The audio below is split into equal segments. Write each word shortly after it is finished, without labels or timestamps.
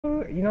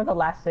You know the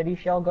Last City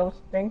shell ghost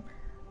thing?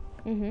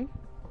 Mhm.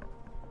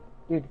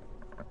 Dude,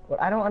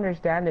 what I don't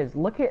understand is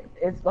look at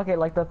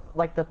like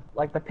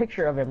the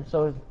picture of him.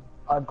 So it's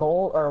a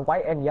gold or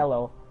white and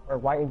yellow or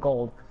white and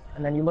gold,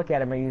 and then you look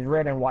at him and he's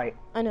red and white.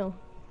 I know.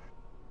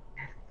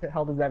 The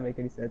hell does that make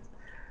any sense?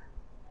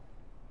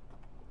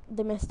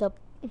 They messed up.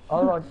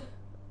 Oh,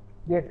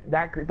 dude,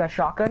 that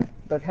shotgun,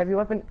 the heavy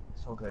weapon,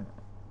 so good.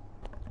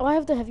 Oh, I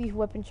have the heavy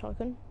weapon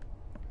shotgun.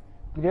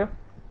 You do?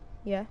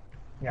 Yeah.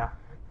 Yeah,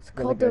 It's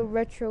really called the good.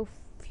 Retro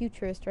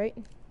Futurist, right?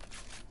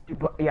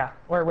 Dude, yeah.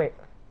 Or wait,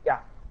 yeah.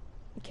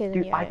 Okay, then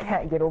Dude, yeah, I yeah.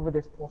 can't get over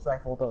this pulse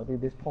rifle though.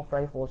 Dude, this pulse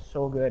rifle is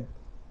so good.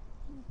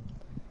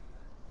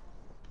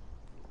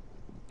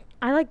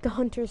 I like the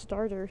Hunter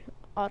Starter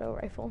auto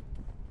rifle.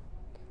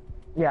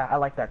 Yeah, I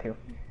like that too.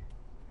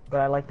 But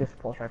I like this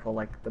pulse rifle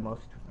like the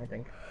most, I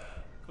think.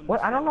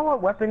 What? I don't know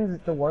what weapons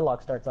the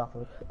Warlock starts off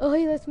with. Oh,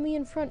 hey, that's me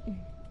in front.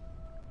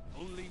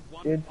 Only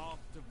one Dude, path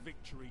to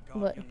victory,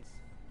 What? Guardians.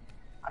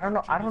 I don't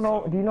know. I Capture don't the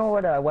know. Do you zone. know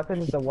what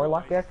weapons the Destroy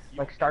Warlock gets?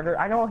 your Like starter.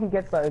 I know he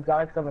gets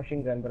exotic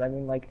submachine gun, but I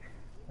mean like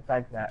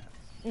besides that,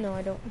 No,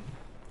 I don't.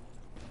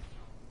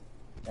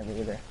 never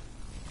either.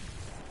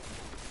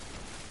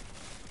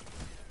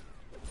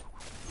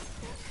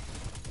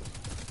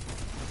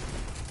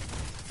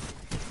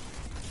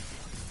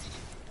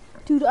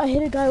 Dude, I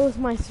hit a guy with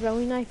my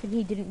throwing knife and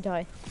he didn't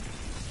die.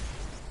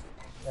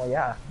 Well,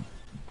 yeah.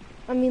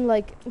 I mean,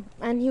 like,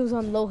 and he was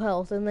on low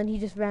health and then he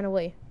just ran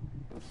away.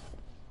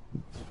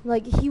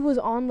 Like, he was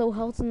on low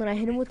health and then I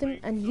hit him with him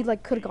and he,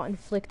 like, could have gotten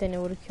flicked and it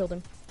would have killed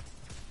him.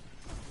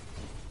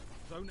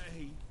 Zone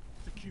A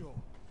secure.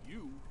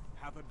 You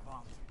have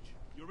advantage.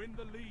 You're in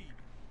the lead.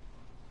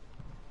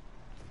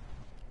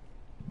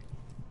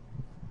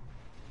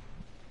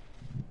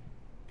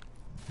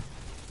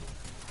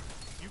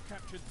 You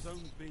captured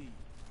Zone B.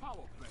 Power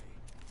play.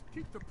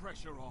 Keep the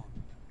pressure on.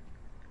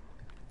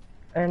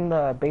 And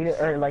the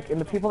beta, or like, and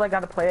the people that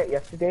got to play it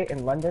yesterday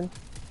in London,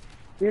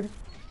 dude.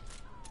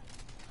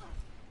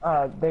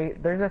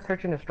 There's a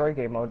search and destroy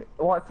game mode.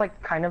 Well, it's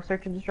like kind of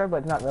search and destroy, but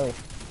it's not really.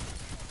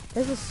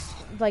 There's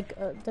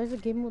there's a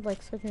game with,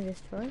 like, search and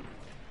destroy?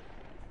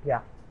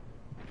 Yeah.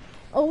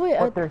 Oh, wait,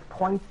 But there's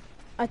points.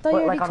 I thought you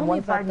But already like on told me one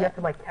about side you have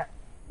that. to like,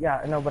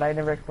 yeah, no, but I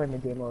never explained the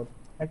game mode.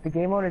 Like the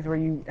game mode is where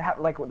you have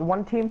like the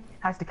one team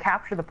has to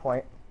capture the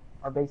point,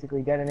 or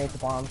basically detonate the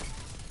bomb,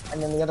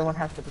 and then the other one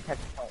has to protect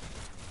the point.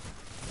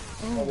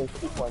 So there's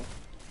 2 points.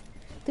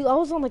 Dude, I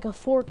was on, like, a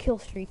 4-kill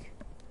streak.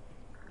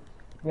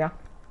 Yeah.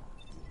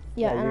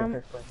 Yeah, you're and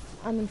first place.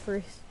 I'm in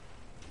first.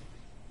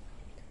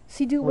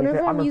 See, dude, Wait, whenever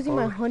I'm I'm in using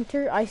my first.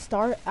 hunter, I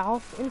start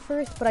off in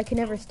first, but I can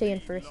never stay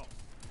in first.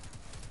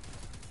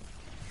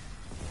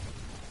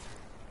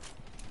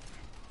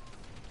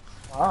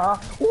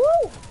 Woo!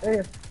 There it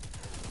is.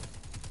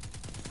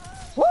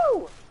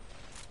 Woo!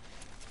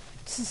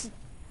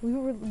 We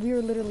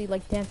were literally,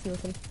 like, dancing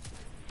with him.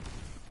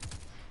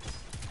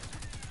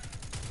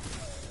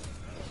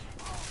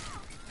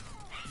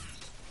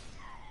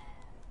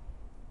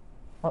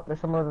 Oh,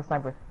 there's someone with a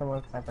sniper. Someone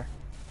with a sniper.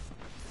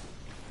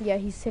 Yeah,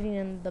 he's sitting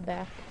in the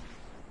back.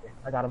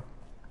 I got him.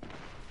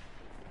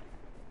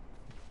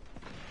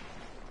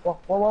 Whoa,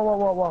 whoa, whoa, whoa,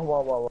 whoa, whoa,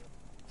 whoa, whoa.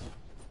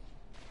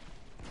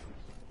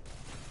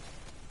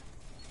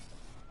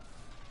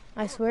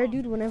 I swear,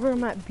 dude, whenever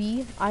I'm at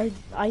B, I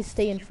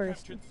stay in You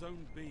first. captured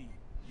Zone B.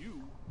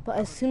 You But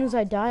as soon as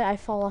I die, I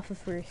fall off of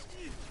first.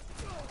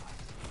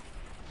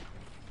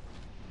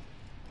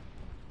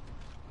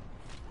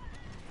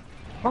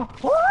 Oh,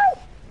 what?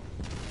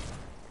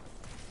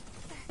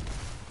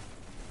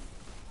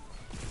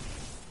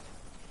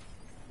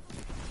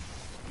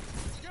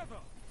 together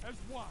as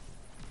one.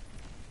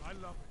 I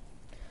love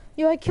it.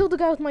 Yo, I killed the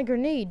guy with my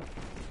grenade.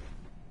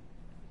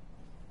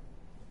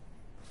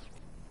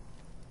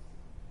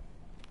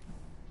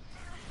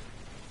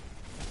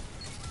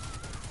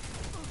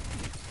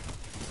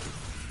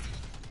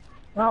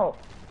 No.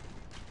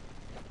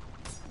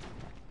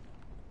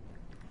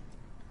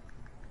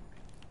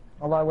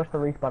 Although I wish the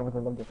respawn was a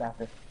little bit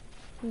faster.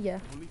 Yeah.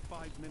 Only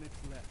 5 minutes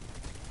left.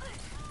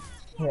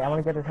 Yeah, I want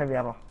to get this heavy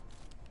ammo.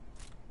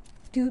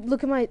 Dude,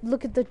 look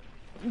at the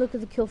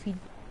kill feed.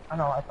 I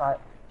know, I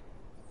thought.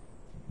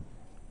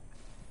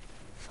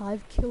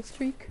 5-kill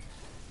streak.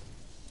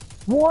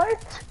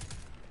 What?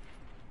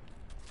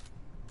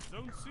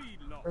 Zone C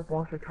lost. The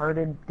most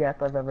retarded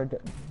death I've ever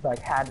like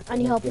had. I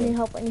need help, I need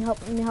help, I need help,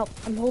 I need help.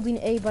 I'm holding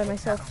A by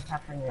myself.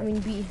 I mean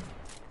B.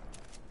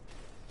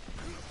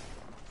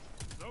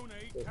 Zone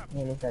A Me captured.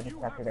 and this guy just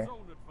You captured have it. zone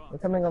We're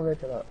advantage. coming over there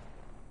to the.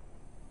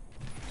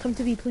 Come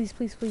to B, please,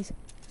 please, please.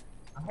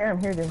 I'm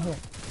here, dude, I'm here.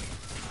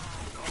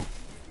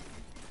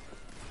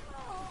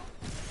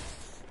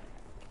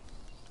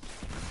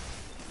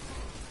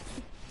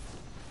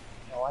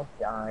 Oh, I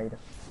died.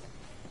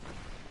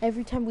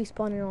 Every time we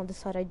spawn in on this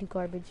side, I do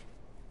garbage.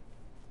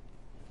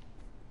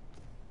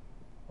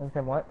 And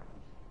then what?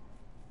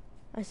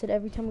 I said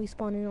every time we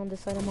spawn in on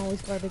this side, I'm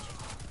always garbage.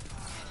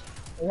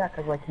 Yeah,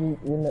 cause like you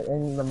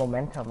in the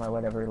momentum or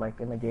whatever, like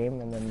in the game,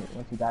 and then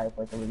once you die, it's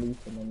like a release,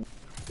 and then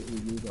You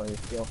lose all your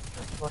skill.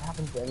 That's what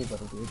happens to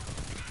everybody, dude.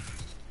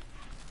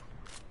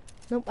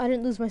 Nope, I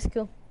didn't lose my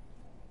skill.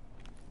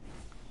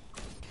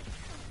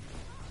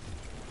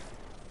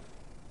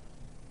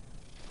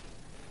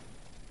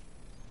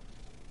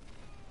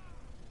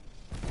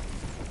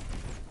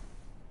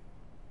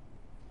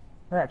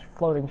 That's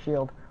floating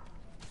shield.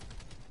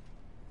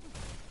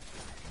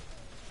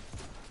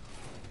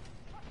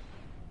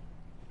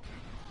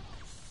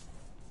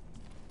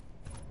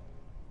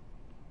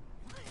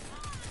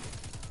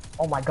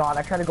 Oh my god,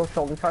 I tried to go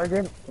shoulder charge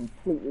him,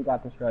 completely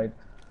got destroyed.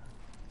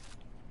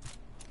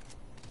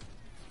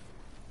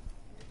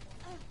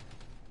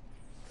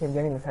 Okay, I'm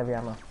getting this heavy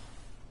ammo.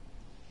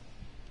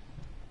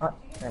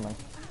 Never mind.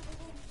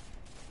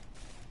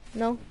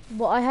 No,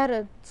 well, I had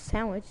a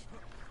sandwich.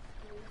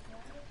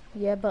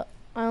 Yeah, but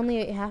I only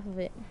ate half of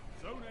it.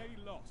 Zone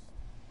A lost.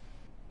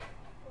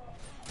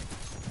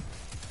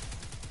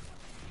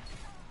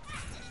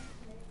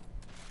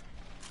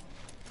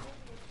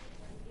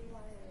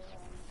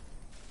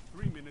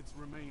 Three minutes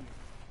remaining.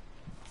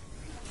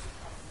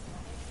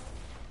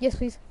 Yes,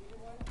 please.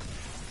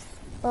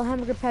 Oh,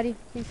 hamburger patty,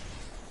 please.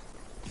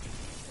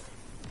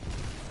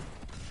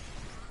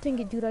 Dang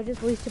it, dude, I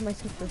just wasted my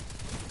super.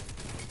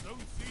 Zone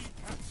C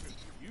captured.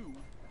 You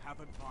have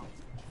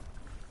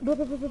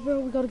advantage. Bro,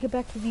 we gotta get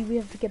back to B. We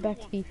have to get back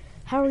to B.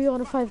 How are you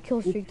on a 5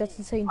 kill streak? That's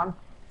insane.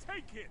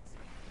 Take it.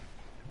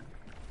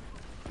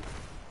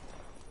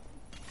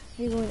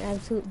 You're going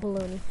absolute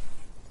baloney.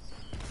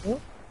 What?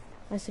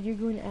 I said you're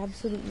going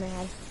absolute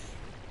mad.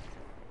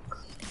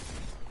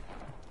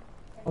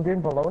 I'm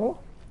doing baloney?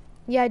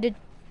 Yeah, I did.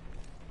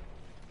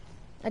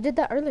 I did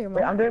that earlier,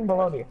 Wait, man. I'm doing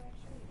baloney.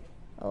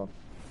 Oh,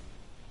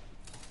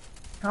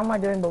 How am I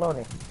doing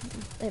baloney?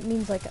 it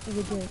means like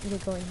you're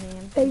going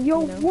ham. Hey,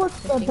 yo, you know,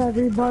 what's up, twisting.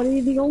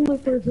 everybody? The only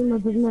person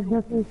that doesn't have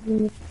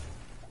definition.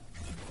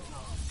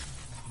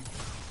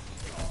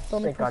 The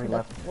only Thank God person he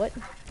left. What?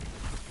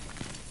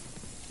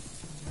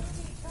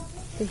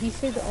 Did he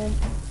say the only?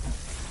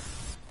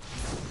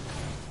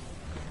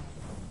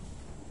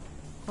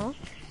 Huh?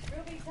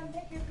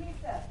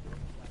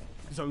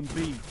 Zone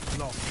B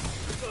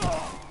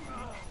lost.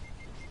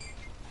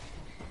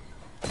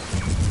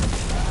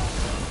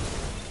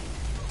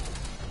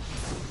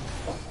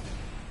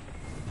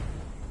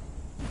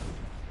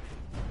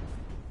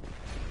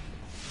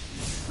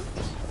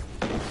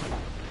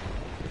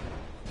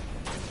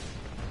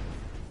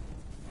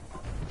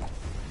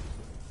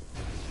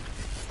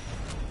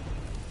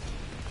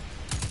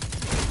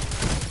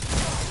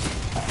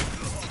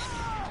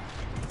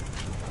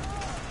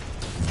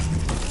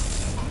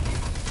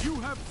 You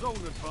have zone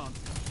advantage.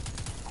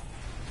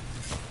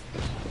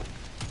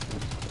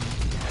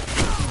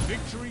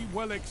 Victory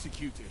well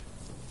executed.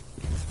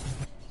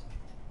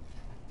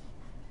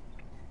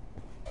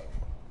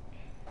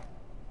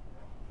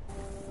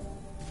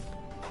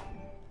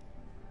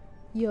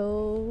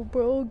 Yo,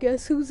 bro,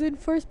 guess who's in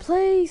first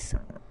place?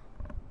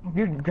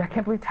 Dude, I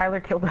can't believe Tyler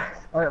killed us.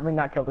 Or, I mean,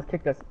 not killed us,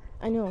 kicked us.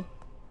 I know.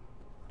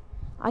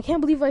 I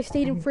can't believe I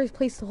stayed in first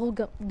place the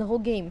whole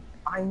game.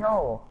 I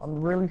know.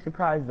 I'm really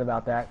surprised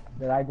about that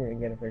I didn't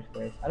get in first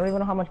place. I don't even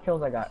know how much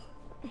kills I got.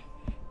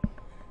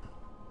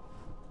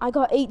 I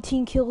got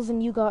 18 kills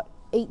and you got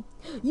 8.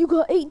 You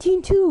got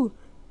 18 too.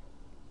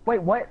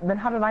 Wait, what? Then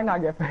how did I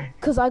not get first?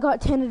 Cause I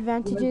got 10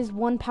 advantages,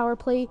 1 power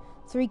play,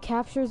 3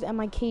 captures, and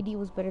my KD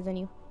was better than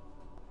you.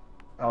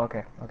 Oh,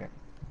 okay, okay.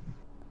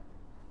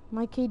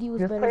 My KD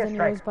was Just better play a than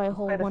strike. yours by a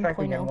whole Play the strike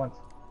again 1.0. once.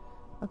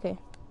 Okay.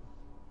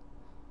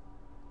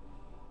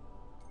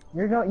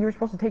 You were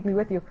supposed to take me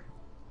with you.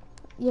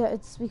 Yeah,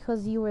 it's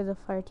because you were the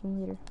fire team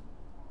leader.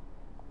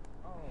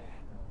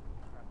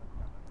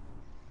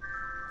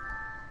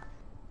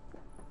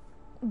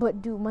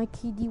 But dude, my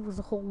KD was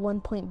a whole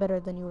 1 point better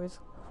than yours.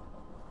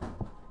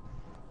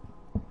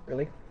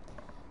 Really?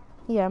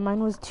 Yeah,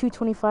 mine was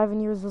 225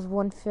 and yours was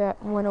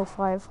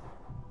 105.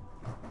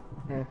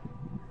 Hmm.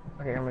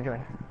 Okay, I'm gonna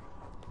join.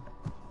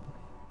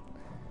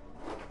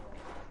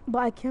 But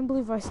I can't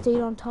believe I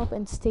stayed on top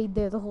and stayed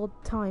there the whole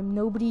time.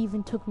 Nobody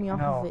even took me off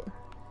of No. it.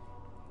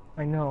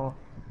 I know.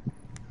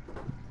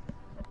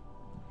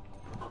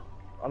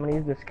 I'm gonna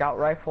use the scout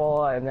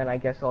rifle, and then I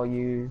guess I'll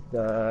use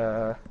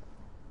the...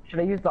 Should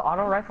I use the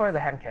auto rifle or the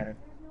hand cannon?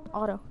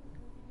 Auto.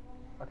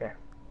 Okay.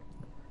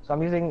 So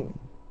I'm using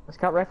the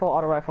scout rifle,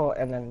 auto rifle,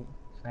 and then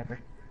sniper.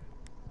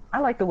 I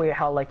like the way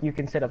how, like, you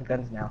can set up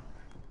guns now.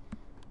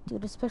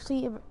 Dude,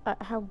 especially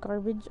how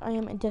garbage I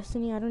am at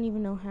Destiny. I don't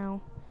even know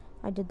how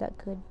I did that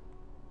good.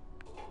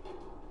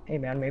 Hey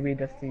man, maybe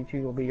Destiny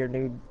 2 will be your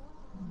new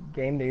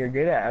game that you're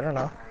good at. I don't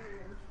know.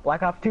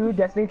 Black Ops 2,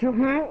 Destiny 2,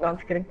 No, I'm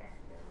just kidding.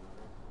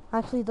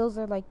 Actually, those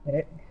are like... Hit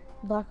it.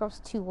 Black Ops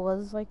 2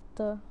 was like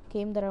the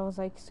game that I was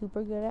like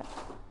super good at.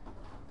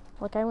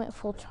 Like I went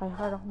full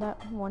tryhard on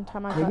that. One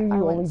time I Maybe you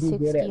went only do 60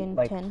 good at, and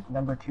like, 10.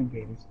 number 2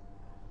 games.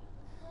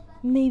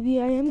 Maybe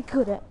I am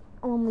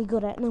only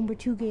good at number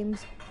 2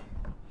 games.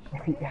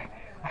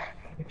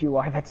 If you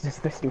are, that's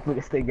just the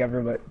stupidest thing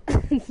ever, but...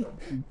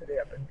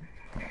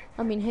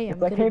 I mean, hey, I'm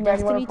It's like, good hey at man,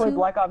 you wanna Destiny play 2.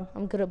 Black Ops?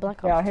 I'm good at Black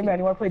Ops Yeah, 2. hey man,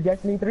 you wanna play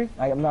Destiny 3?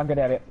 I'm not good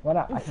at it. Why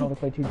not? I can only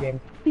play 2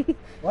 games.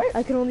 What?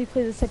 I can only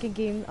play the second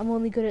game. I'm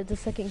only good at the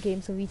second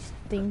games of each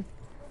thing.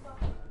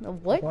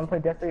 What? You wanna play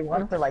Destiny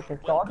 1 for like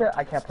installed it?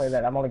 I can't play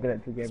that. I'm only good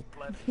at 2 games.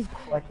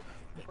 Like,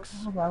 what's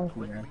wrong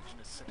with you, man?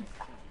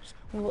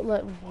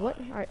 What?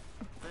 Alright.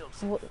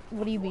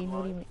 What do you mean?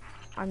 What do you mean?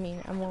 I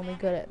mean, I'm only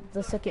good at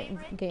the second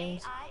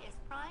games.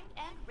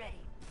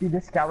 See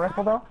this scout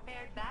rifle though?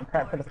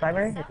 For the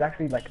primary, it's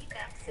actually like,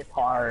 it's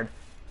hard.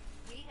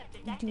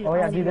 Dude, Oh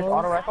yeah, I dude, this love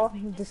auto rifle?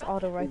 This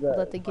auto rifle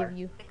that they give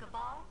you.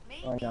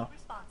 Oh, I know.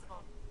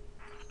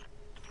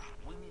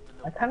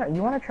 I kinda,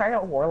 you wanna try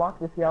out Warlock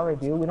to see how they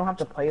do? We don't have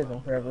to play as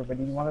them forever, but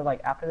do you wanna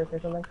like after this or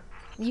something?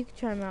 You can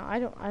try them out. I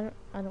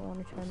don't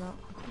want to try them out.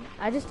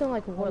 I just don't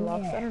like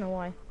warlocks. I don't know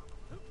why.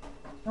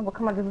 No, but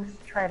come on, dude, let's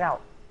just try it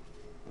out.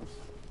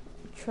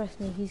 Trust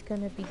me, he's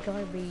gonna be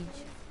garbage.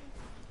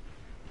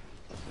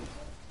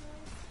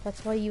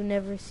 That's why you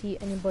never see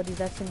anybody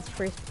that's in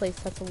first place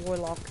that's a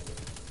warlock.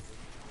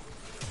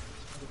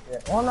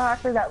 Oh no,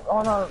 actually that,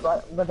 oh no,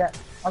 but that,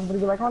 I was gonna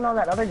be like, oh no,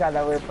 that other guy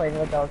that we were playing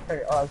with, that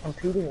was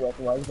competing with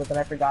was, but then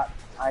I forgot,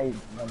 I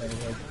know that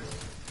he was.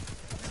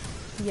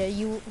 Yeah,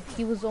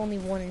 he was only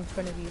one in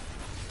front of you.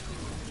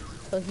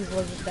 So he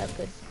wasn't that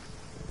good.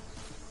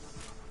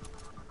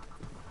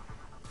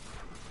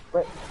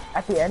 But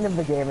at the end of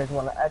the game is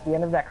when, at the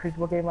end of that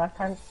Crucible game last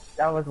time,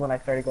 that was when I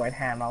started going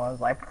ham. I was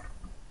like,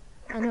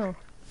 I know.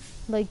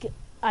 Like,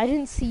 I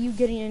didn't see you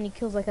getting any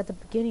kills like at the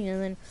beginning,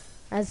 and then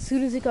as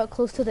soon as it got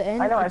close to the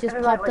end, I know, it just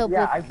as popped like, up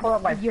yeah, with I pulled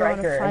up my you're on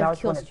a striker, and that was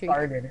 5-kill when it streak.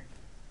 started.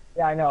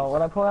 Yeah, I know.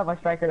 When I pulled out my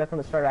striker, that's when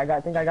it started.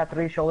 I think I got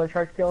 3 shoulder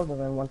charge kills and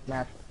then 1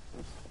 smash.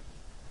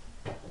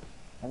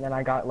 And then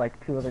I got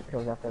like 2 other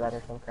kills after that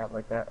or some crap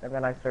like that. And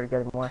then I started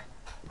getting more.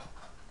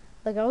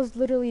 Like, I was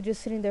literally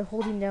just sitting there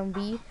holding down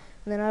B,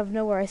 and then out of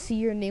nowhere I see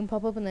your name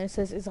pop up, and then it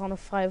says it's on a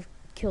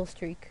 5-kill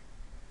streak.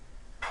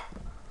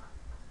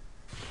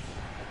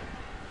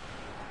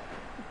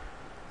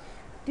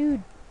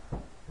 Dude,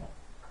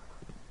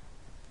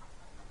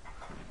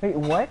 Wait,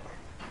 what?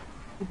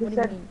 He what just do you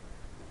said, mean?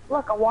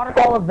 look, a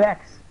waterfall of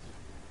Vex.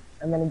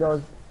 And then he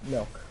goes,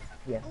 milk.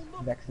 Yes, Oh,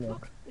 look, Vex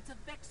milk. look, it's a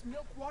Vex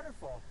milk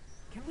waterfall.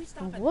 Can we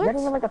stop Is that What?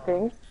 even like a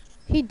thing?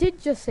 He did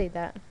just say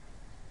that.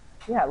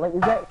 Yeah, like, is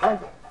that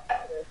like...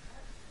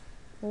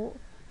 Well,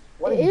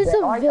 What it is that?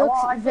 a Oh,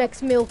 Vex, I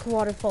Vex milk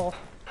waterfall.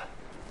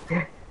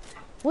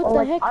 What Oh, the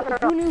like, heck? I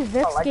don't know. Who knew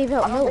Vex Like, gave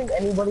out I don't milk?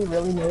 think anybody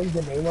really knows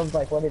the name of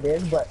like what it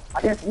is, but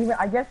I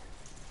guess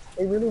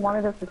they really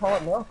wanted us to call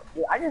it milk.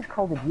 Yeah, I just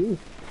called it juice.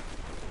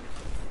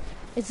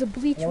 It's a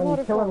bleach And when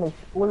you kill him,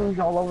 waterfall. they splooge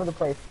all over the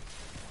place.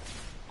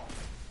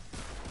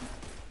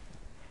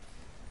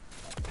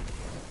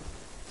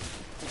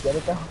 Get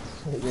it though?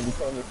 You're really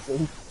killing your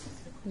face.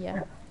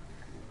 Yeah.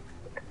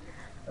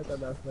 I thought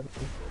that was funny.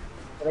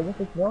 But I guess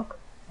it's milk.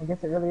 I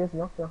guess it really is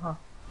milk though, huh?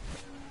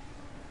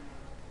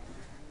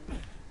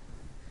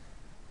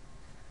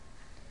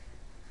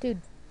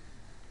 Dude.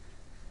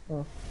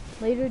 Hmm.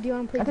 Later, do you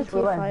want to I play just GTA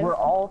realized 5? we're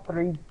all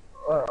 3,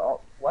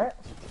 what?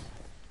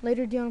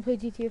 Later, do you want to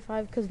play GTA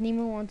 5? Because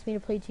Nemo wants me to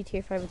play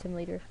GTA 5 with him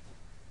later.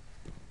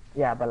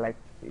 Yeah, but like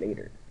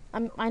later.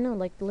 I know,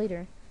 like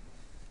later.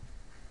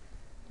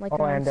 Like Oh,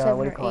 around and 7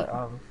 what do or you call 8.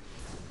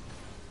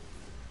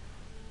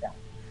 it?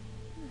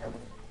 Yeah.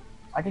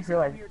 I just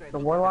realized the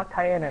Warlock,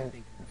 Titan,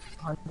 and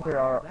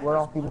Hunter we're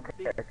all female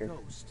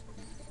characters.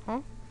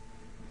 Huh?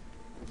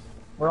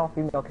 We're all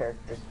female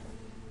characters.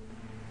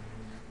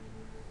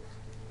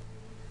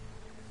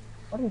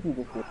 What did you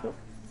just do?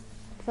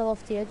 Fell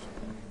off the edge.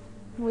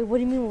 Wait, what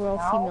do you mean we're all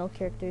Now? female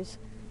characters?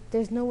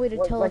 There's no way to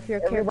Well, tell like, if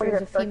your everybody character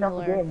is a that starts female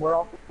out the or... game, we're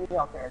all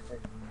female characters.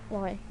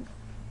 Why?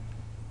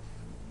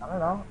 I don't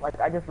know. Like,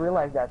 I just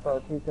realized that, so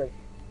too, because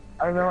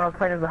I remember when I was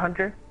playing as a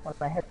hunter, when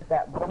I hit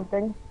that boom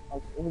thing,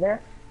 like, over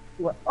there,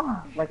 he went,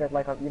 oh, like a,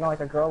 you know, like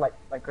a girl, like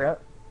girl.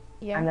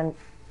 Yeah. And then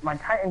my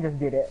Titan just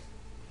did it.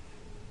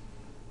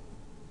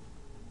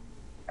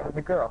 It was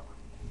a girl.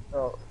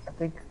 So, I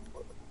think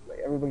like,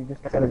 everybody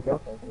just got a girl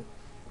character.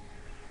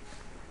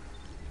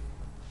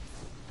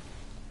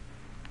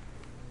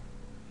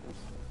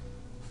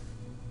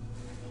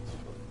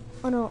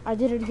 Oh no, I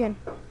did it again.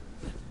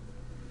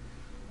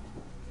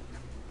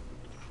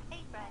 Hey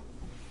friend,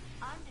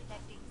 I'm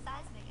detecting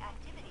seismic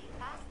activity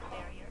past the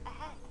barrier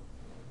ahead.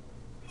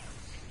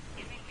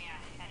 Giving me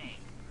a headache.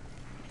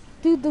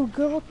 Dude, the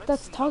girl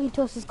that's talking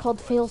to us is called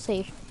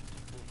Failsafe.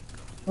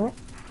 What?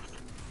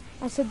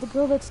 I said the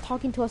girl that's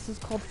talking to us is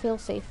called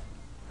Failsafe.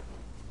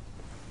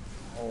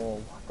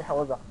 Oh, what the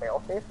hell is a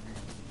failsafe?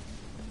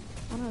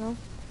 I don't know.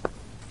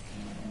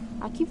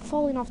 I keep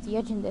falling off the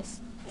edge in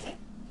this.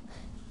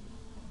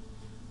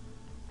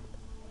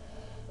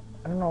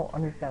 I don't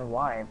understand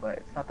why, but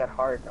it's not that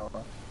hard, though.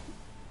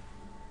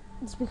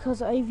 It's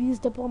because I've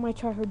used up all my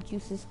tryhard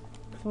juices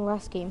from the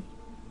last game.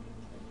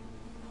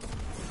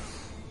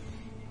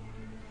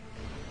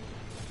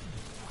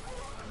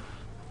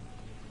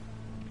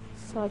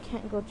 So I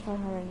can't go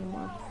tryhard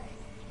anymore.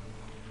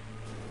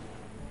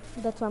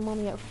 That's why I'm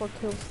only at 4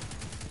 kills.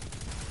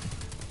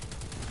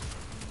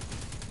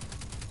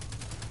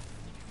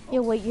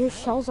 Yo, wait, your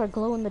shells are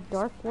glow in the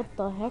dark? What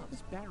the heck?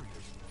 These barriers.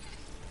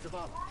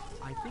 Zavala,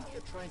 I think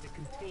they're trying to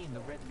contain the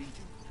Red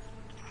Legion.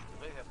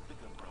 They have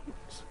bigger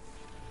problems.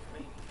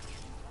 Maybe.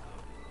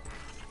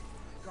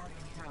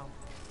 Guardian Cal.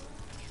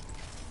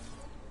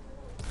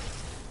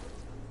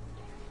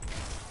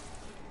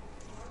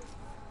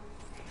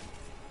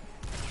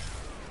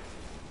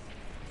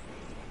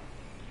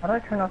 How do I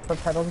turn off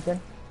subtitles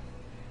again?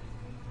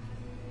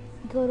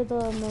 Go to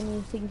the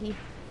menu thingy.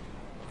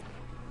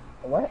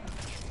 What?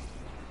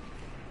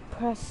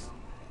 Press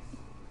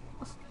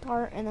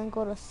start and then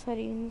go to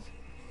settings.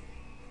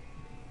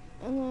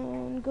 And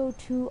then go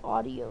to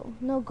audio.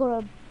 No,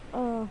 go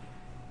to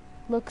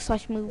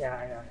look/move. Yeah,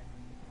 I know.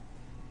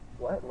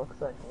 What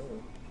looks like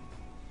me?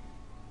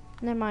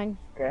 Never mind.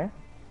 Okay.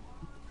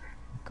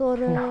 Go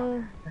to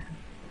No.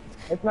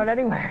 It's not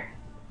anywhere.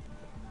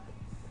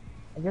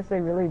 I guess they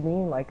really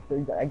mean like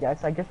I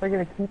guess they're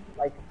gonna keep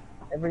like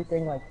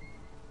everything like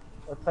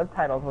with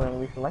subtitles when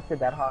we selected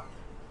that, huh?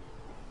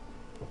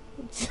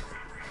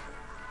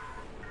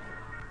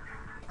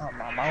 Oh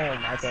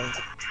my thing.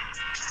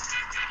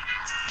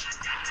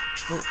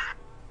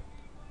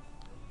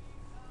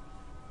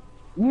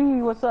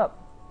 Yee, what's up?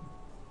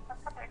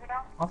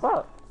 What's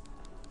up?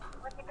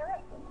 What you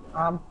doing?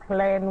 I'm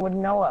playing with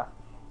Noah.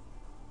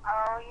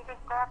 Oh, you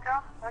just go up to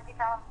him? What'd you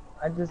tell him?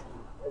 I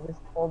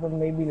just told them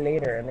maybe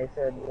later, and they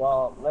said,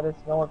 well, let us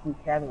know if you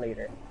can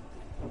later.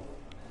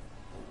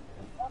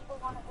 What do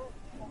we want to do?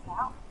 Hang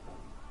out?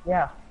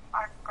 Yeah.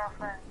 Our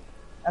girlfriend.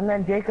 And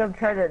then Jacob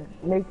tried to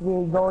make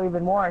me go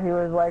even more. He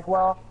was like,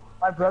 well,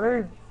 my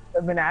brothers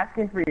have been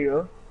asking for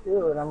you,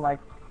 too. And I'm like,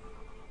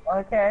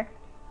 okay.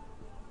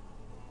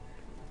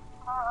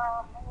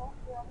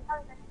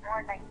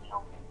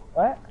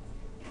 What?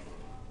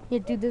 yeah,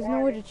 dude. There's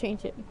no way to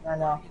change it. I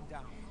know.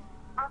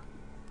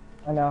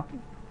 I know.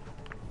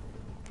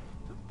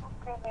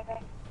 Okay, baby.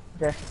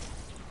 Okay.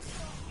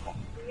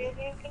 Do you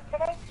do anything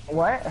today?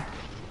 What? Did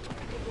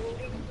you do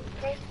anything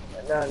today?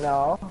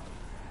 No.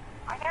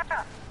 I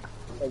know.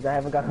 Like, I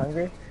haven't got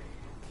hungry?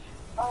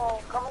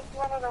 Oh, go make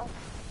one of those.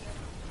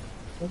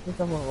 This is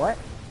someone what?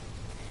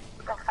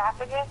 The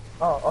sausages?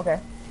 Oh, okay.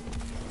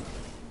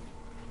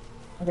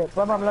 Okay,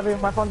 bye, Mom. Love you.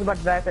 My phone's about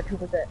to die at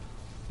 2%. Okay,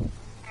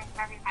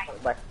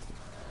 Bye.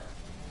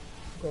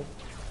 Okay.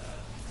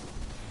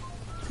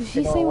 Did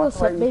she know say what what's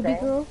were up, you baby saying?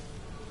 girl?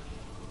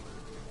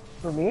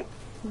 For me?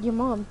 Your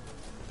mom.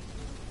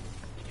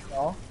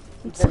 No.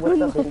 She said,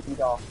 what's up, baby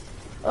doll?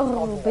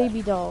 Oh,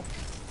 baby doll.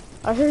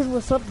 I heard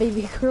what's up,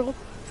 baby girl.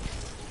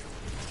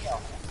 No.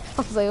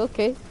 I was like,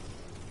 okay.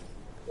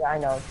 Yeah, I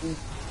know. She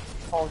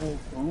calls me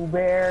Blue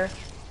Bear,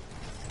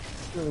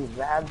 Silly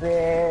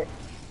Rabbit,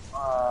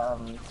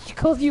 She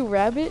called you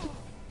rabbit?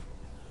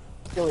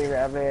 Silly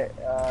Rabbit,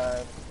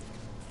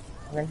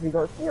 and then she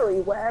goes,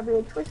 Silly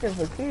Rabbit, Twitter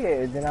for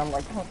kids, and I'm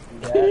like, don't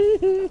do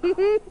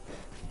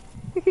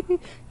that.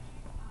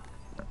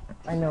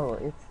 I know,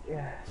 it's,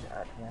 yeah,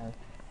 God, man.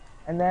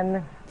 And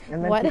then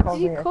Why she did calls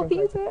she me, I call think,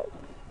 you like, that?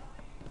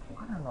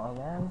 I don't know,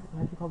 man. And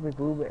then she calls me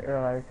Blue Bear,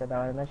 or I said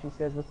that, and then she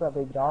says, what's up,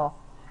 big doll?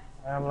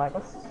 And I'm like,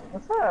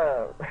 what's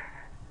up?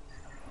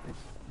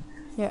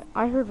 Yeah,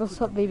 I heard what's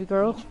up, baby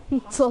girl.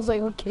 So I was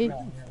like, okay.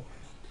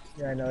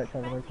 Yeah, I know, it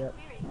sounds like that.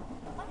 Query,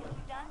 what have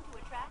you done to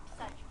attract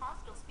such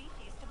hostile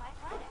species to my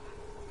planet?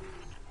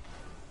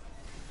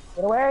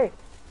 Get away!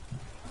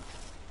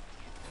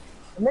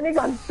 The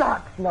minigun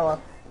sucks, Noah.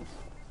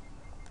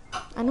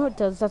 I know it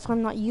does. That's why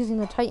I'm not using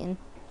the Titan.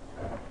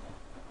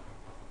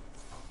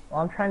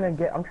 Well, I'm trying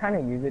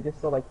to use it just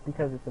so like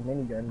because it's a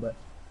minigun, but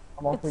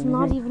I'm also It's using.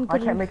 not even I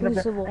good can't make it up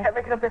there. Crucible. I can't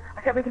make it up there.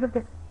 I can't make it up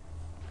there.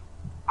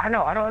 I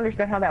know. I don't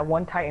understand how that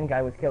one Titan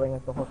guy was killing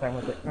us the whole time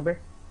with it. Remember?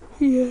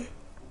 Yeah.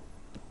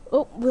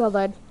 Oh, we all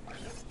died.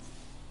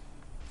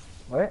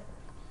 What?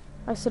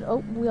 I said, oh,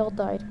 we all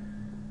died.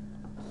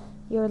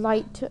 Your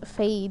light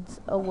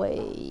fades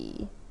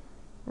away.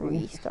 You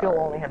Restart. still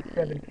only have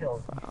 7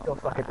 kills. You still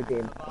suck at the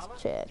game.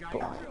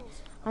 Checkpoint.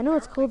 I know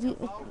it's called.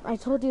 I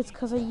told you it's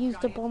because I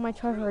used up all my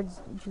tryhard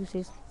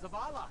juices.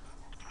 Zavala.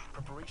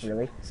 Preparation.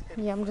 Really?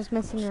 Yeah, I'm just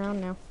messing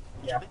around now.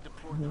 Yeah.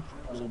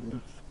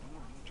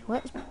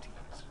 What?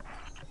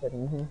 I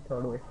said,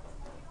 totally.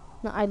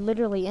 No, I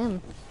literally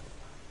am.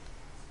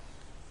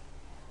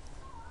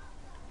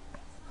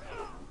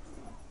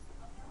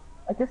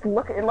 I just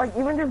look at like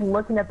even just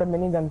looking at the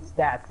minigun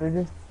stats, they're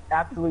just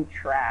absolute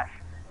trash.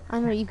 I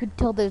know, you could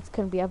tell that it's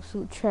gonna be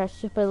absolute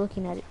trash just by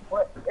looking at it.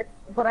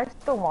 But I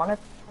still want it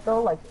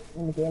though, like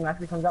when the game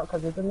actually comes out,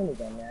 because it's a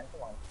minigun, man.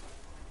 Come on.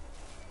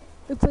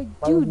 It's like,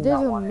 Why would dude, you there's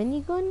not a want it?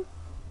 minigun?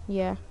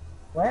 Yeah.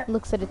 What?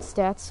 Looks at its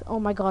stats. Oh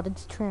my god,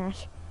 it's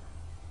trash.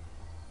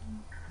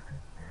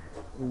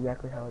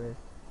 Exactly how it is.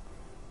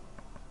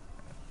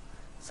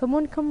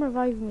 Someone come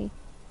revive me.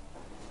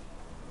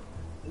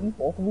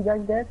 Both of you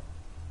guys dead?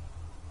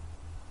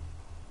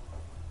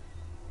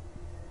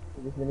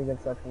 This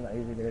minigun sucks. I'm not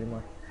using it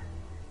anymore.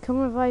 Come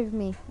revive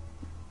me.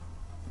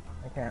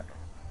 I can't.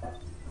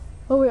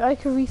 Oh wait, I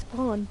can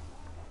respawn.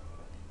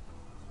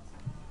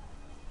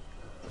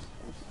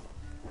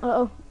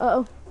 Uh-oh,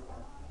 uh-oh.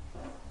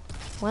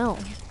 Well,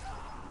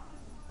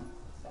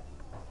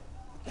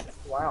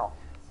 Wow.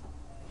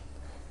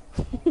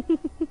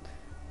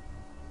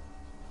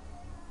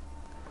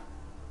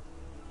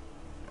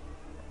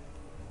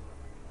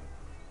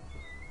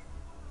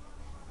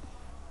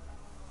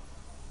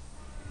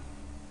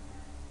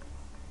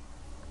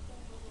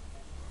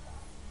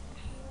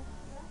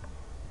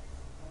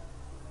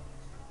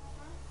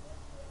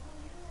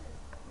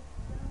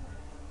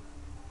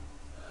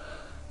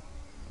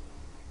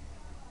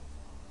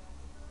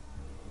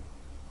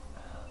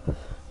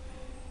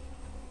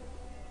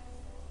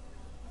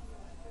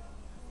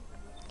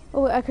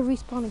 Oh, wait, I could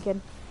respawn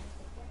again.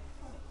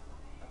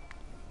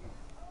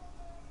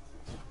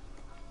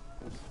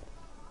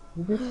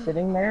 You just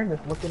sitting there,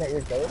 just looking at your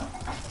ghost?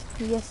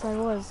 Yes, I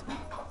was.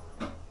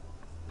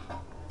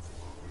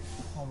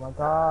 Oh my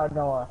god,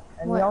 Noah.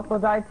 And What? he also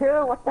died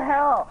too? What the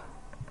hell?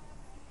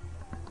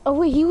 Oh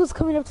wait, he was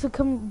coming up to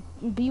come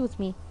be with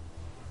me.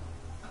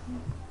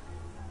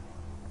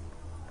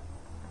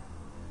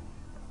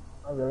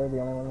 I'm really the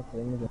only one that's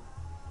in the game.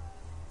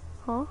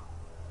 Huh?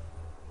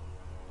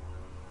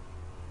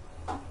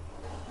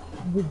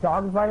 The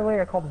dogs, by the way,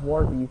 are called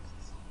war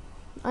beasts.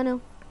 I know.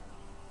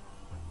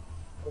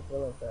 Just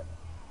realized that.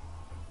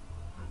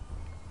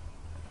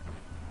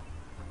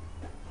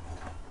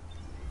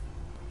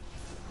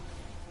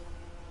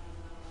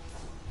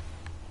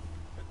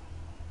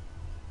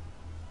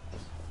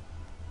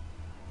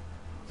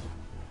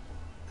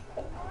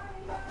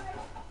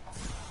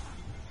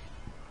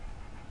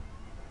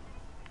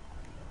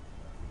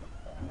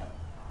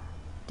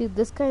 Dude,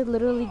 this guy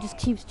literally just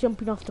keeps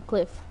jumping off the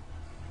cliff.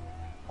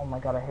 Oh my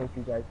god, I hate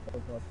you guys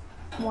so much.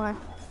 Why?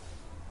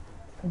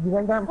 You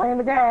guys aren't playing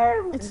the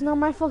game! It's not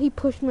my fault he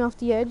pushed me off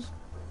the edge.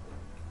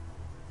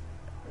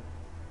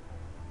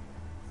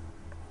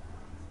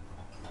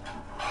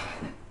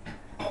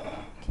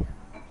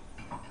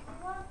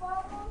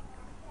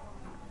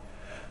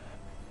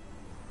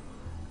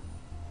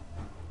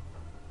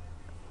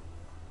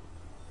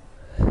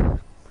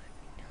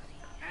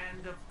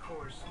 And of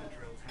course, the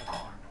drills have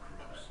armed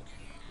crews.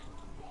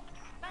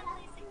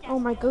 Friendly suggestion. Oh,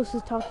 my ghost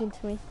is talking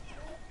to me.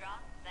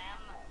 Drop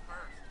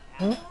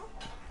them first.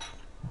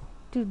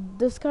 Dude,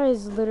 this guy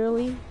is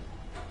literally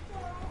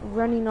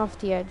running off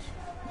the edge.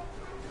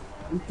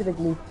 You should at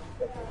least...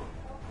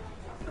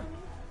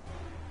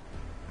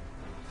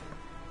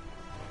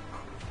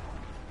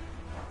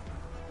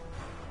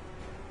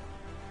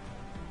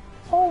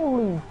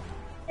 Holy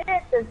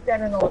shit, this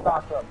Sentinel is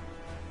awesome!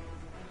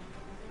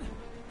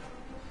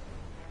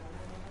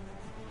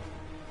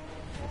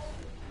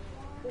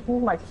 This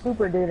is my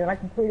super dude, and I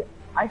complete.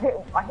 I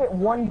hit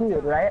one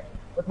dude, right,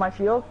 with my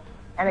shield,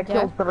 and it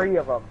Yeah. killed 3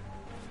 of them.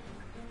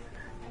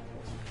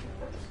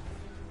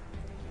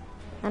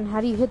 And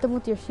how do you hit them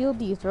with your shield?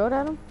 Do you throw it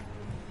at them?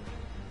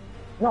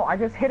 No, I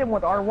just hit him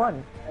with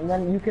R1, and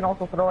then you can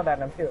also throw it at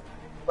him too.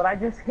 But I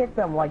just hit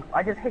them, like,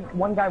 I just hit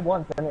one guy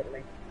once, and it,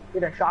 like,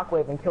 did a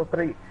shockwave and killed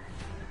 3.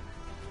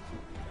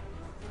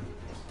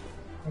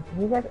 Like,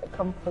 can you guys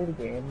come play the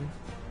game?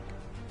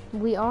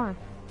 We are.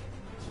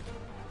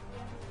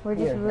 We're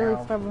just Here, really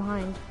now. far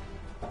behind.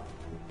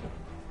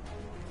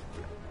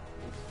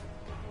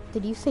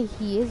 Did you say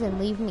he is and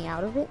leave me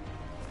out of it?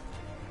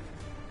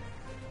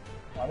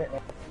 I didn't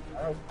know.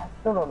 I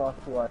still don't know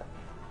if you are.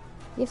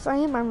 Yes, I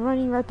am. I'm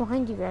running right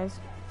behind you guys.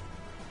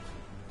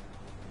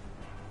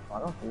 I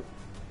don't see.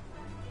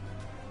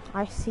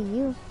 I see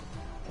you.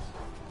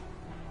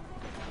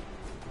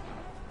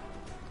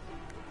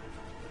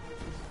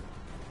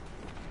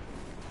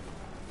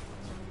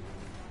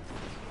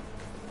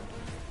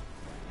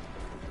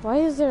 Why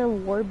is there a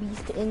war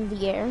beast in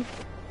the air?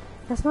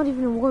 That's not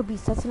even a war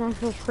beast, that's an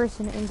actual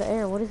person in the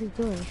air. What is he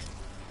doing?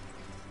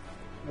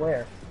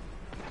 Where?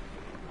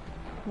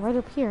 Right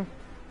up here.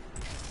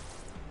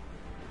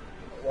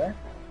 Where?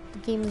 The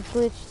game is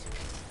glitched.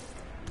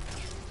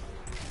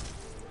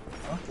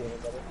 I don't see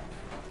anybody.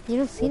 You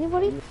don't see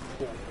anybody?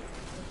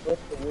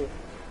 What's the you?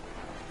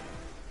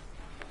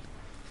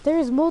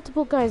 There's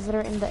multiple guys that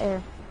are in the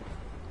air.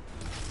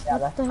 Yeah,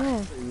 What that's the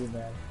heck? for you,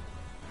 man.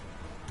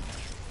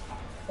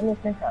 Let me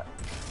think that.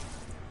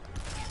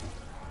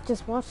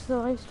 Just watch the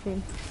live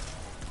stream.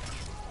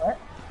 What?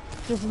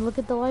 Just look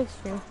at the live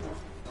stream.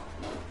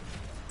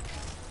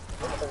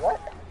 The what?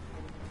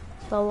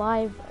 The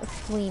live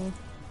stream.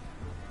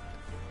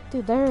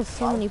 Dude, there are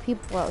so many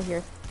people out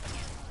here.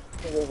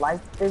 Is it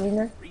live streaming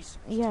there?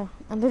 Yeah,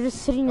 and they're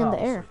just sitting in Oh.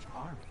 the air.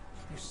 Army.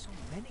 There's so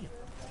many of them.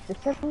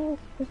 Just send me,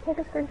 just take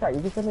a screenshot.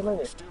 You can send it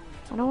later.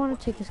 I don't want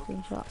to take a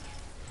screenshot.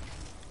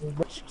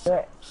 Just do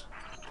it.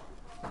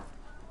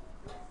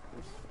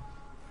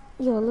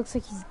 Yo, it looks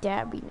like he's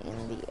dabbing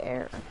in the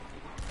air.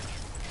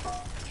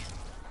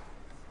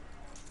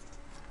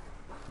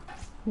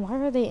 Why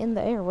are they in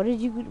the air? What did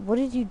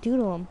you do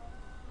to them?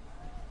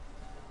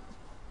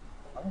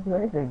 I didn't do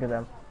anything to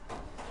them.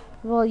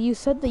 Well, you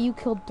said that you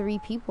killed 3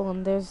 people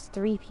and there's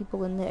 3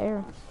 people in the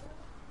air.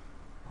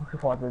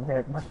 Well, then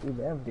it must be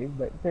them, dude.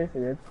 But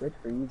seriously, it's good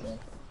for you, man.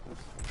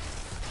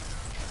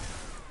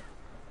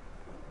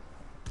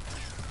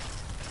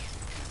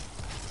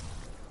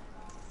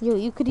 Yo,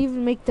 you could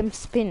even make them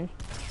spin.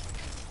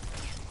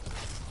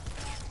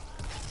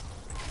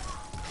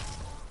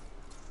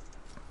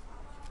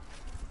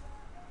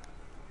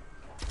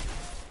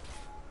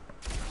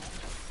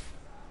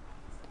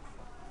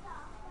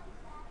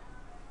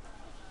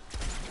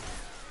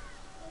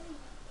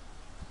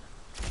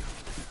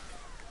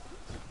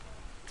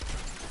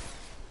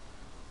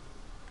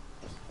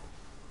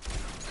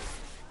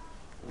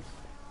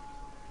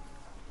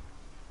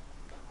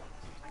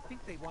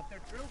 they want their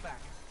drill back.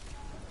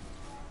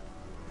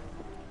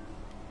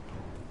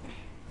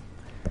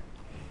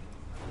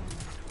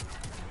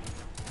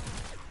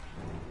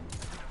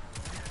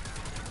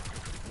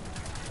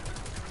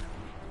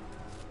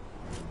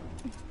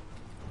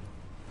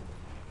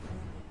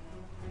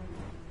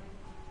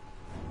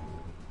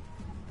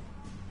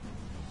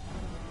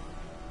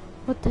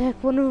 What the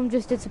heck? One of them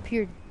just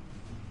disappeared.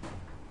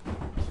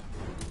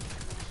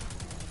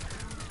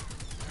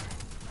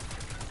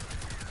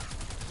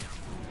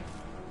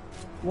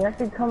 You have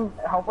to come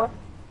help us?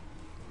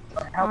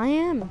 Or help I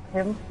am.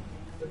 him?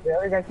 The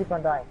other guy keeps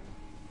on dying.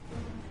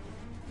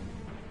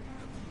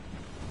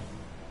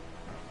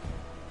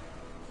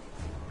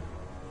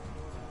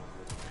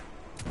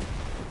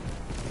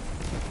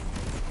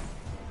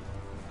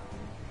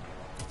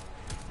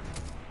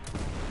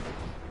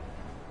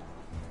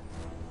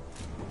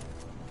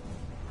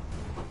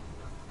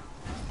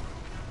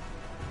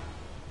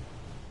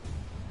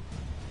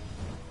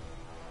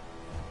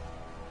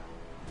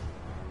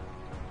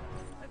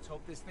 Let's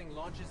hope this thing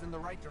launches in the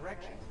right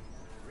direction.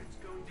 It's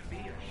going to be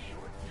a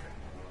short trip.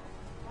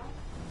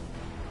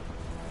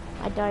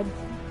 I died.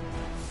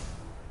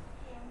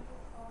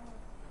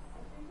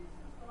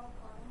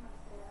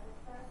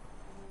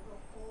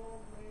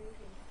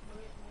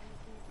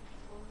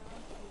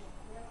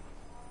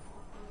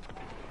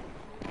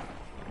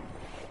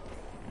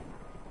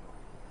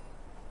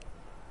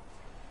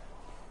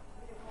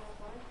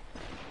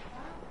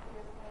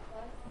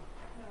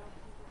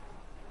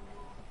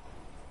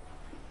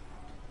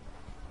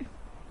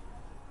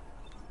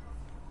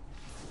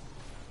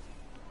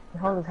 What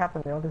the hell just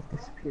happened? They all just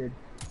disappeared.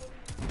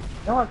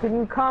 Noah, can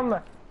you come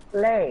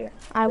play?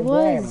 I the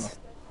was. game?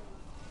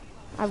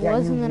 I Yeah,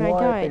 was, you and then I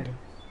was. died.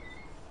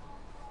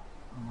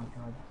 Oh my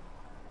god.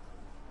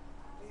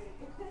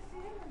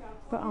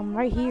 But I'm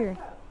right here.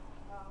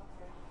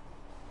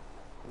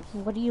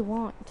 What do you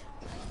want?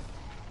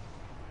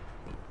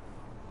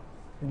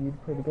 For you to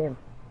play the game.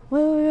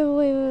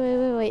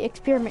 Wait.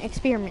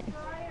 Experiment.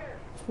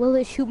 Will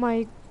it shoot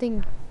my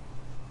thing?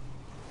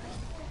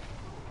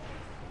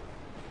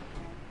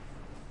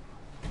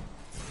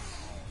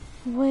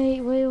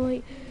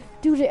 Wait.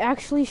 Dude, it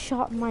actually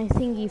shot my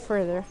thingy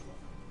further.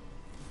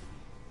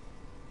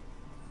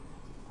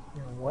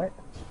 You know what?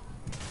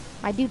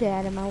 I do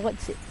that in my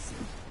what's it?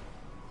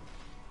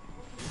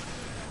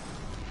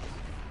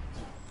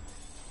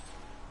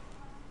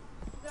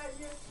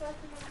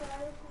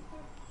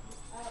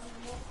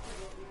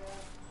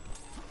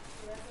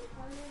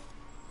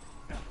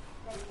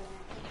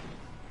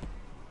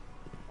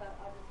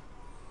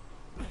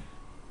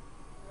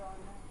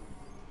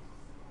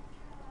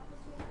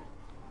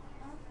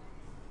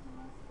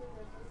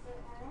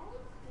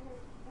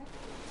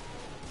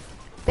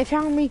 They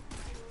found me.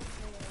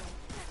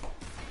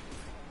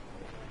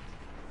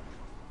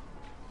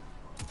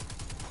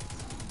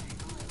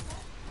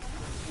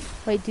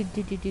 Wait, dude,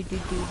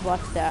 watch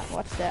that.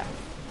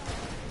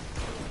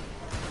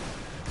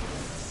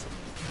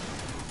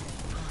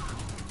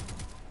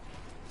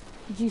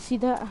 Did you see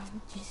that?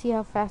 Did you see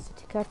how fast it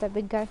took out that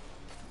big guy?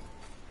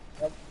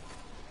 Yep.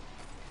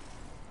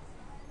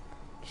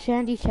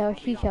 Shandy Shell,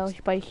 she shells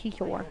by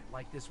Seashore. I don't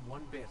like this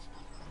one bit.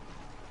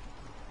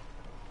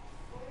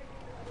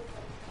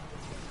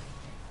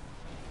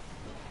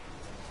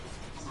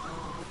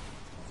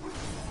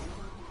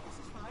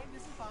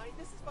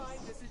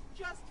 This is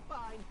just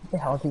fine. The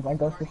hell is my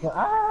ghost before?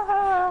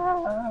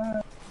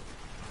 Ah!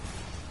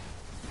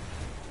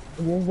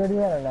 Did yours go do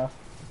that or no?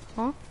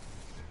 Huh?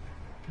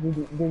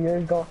 Did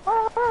yours go?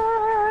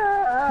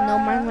 Ah! No,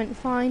 mine went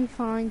fine.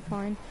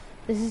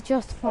 This is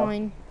just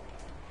fine.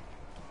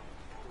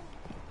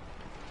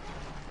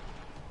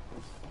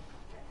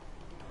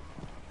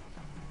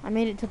 I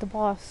made it to the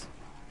boss.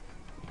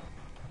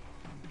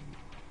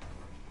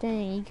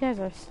 Dang, you guys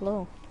are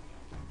slow.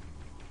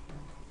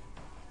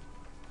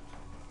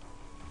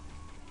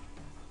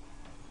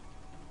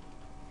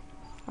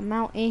 I'm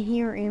out in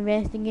here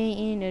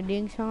investigating the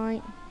dig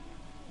site.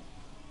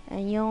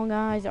 And y'all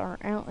guys are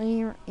out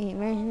here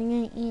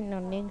investigating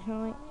the dig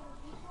site.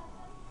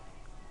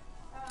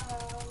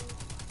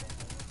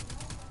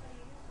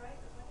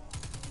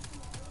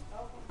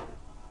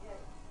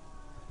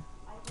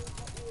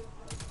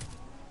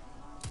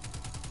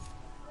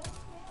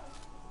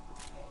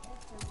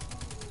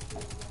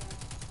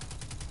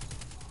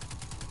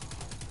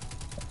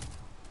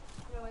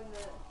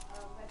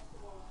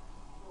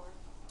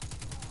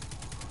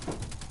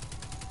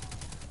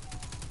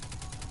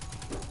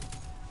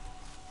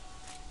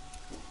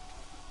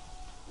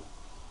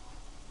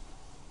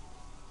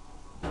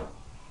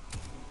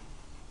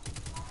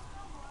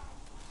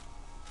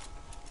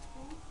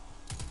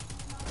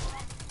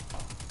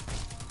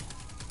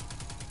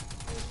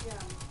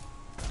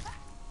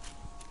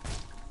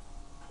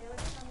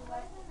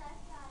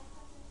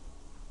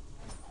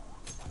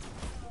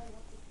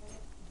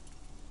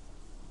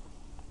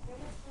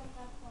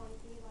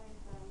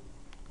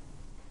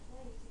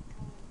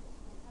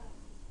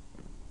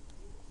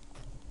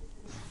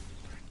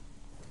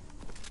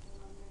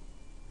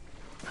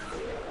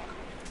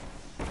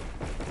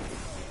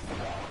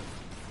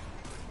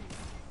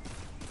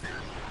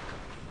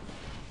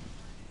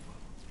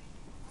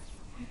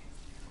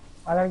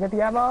 I gotta get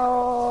the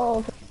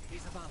ammo.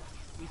 Isabella,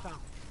 we found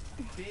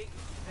big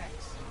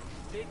techs,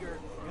 bigger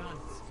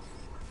guns.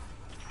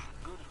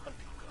 Good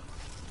hunting gun.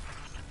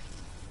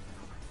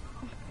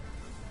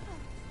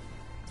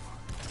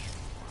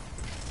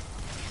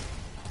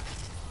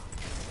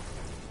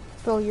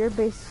 Bro, you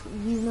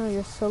know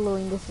you're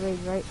soloing this raid,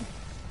 right?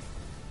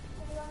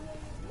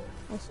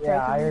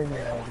 Yeah, I already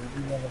know.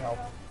 You never help.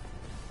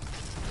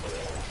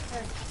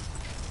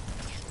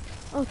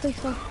 Oh,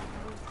 thanks, man.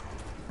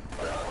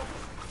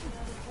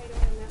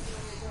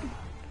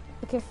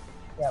 Okay.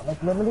 Yeah,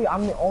 like literally,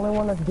 I'm the only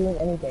one that's doing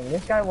anything.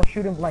 This guy will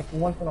shoot him like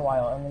once in a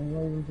while, and then you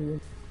don't even do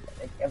it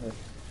like ever.